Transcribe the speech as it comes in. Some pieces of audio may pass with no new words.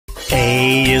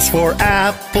A is for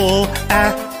apple,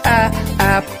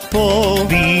 apple.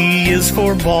 B is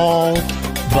for ball,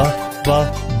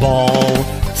 ball.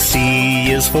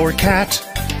 C is for cat,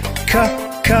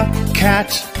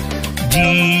 cat.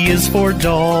 D is for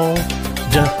doll,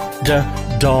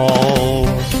 doll.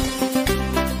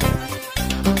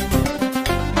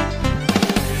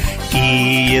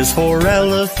 E is for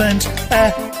elephant,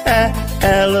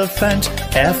 elephant.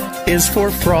 F is for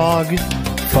frog,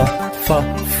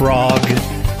 frog.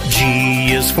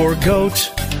 G is for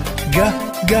goat,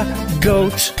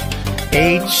 goat.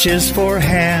 H is for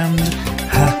hand,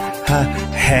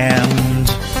 hand.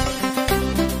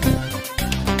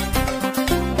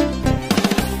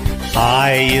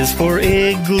 I is for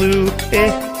igloo,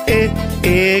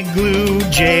 igloo.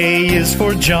 J is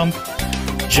for jump,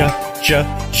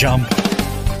 jump.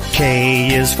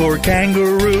 K is for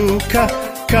kangaroo,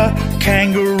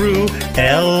 kangaroo.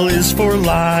 L is for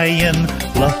lion,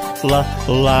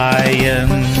 lion.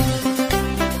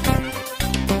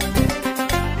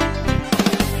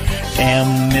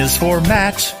 M is for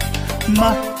mat,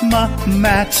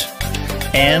 mat.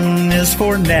 N is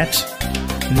for net,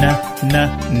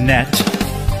 net.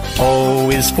 O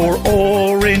is for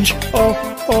orange,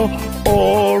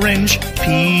 orange.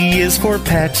 P is for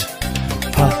pet,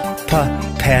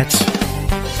 pet.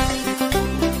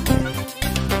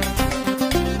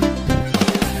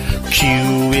 Q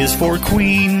is for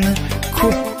queen,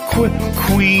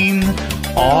 queen.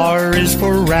 R is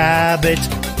for rabbit,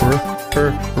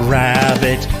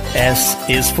 rabbit. S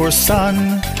is for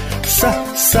sun,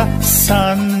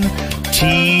 sun.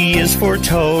 T is for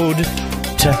toad,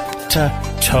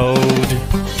 toad.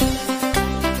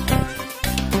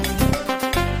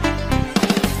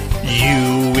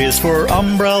 U is for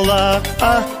umbrella,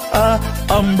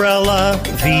 umbrella.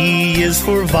 V is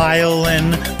for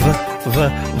violin,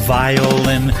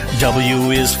 violin.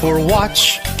 W is for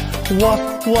watch,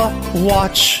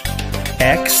 watch.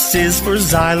 X is for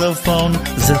xylophone,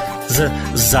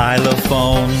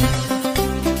 xylophone.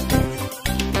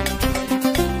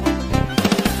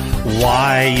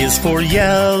 Y is for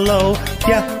yellow,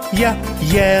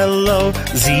 yellow.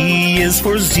 Z is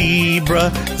for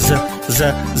zebra,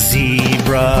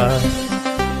 zebra.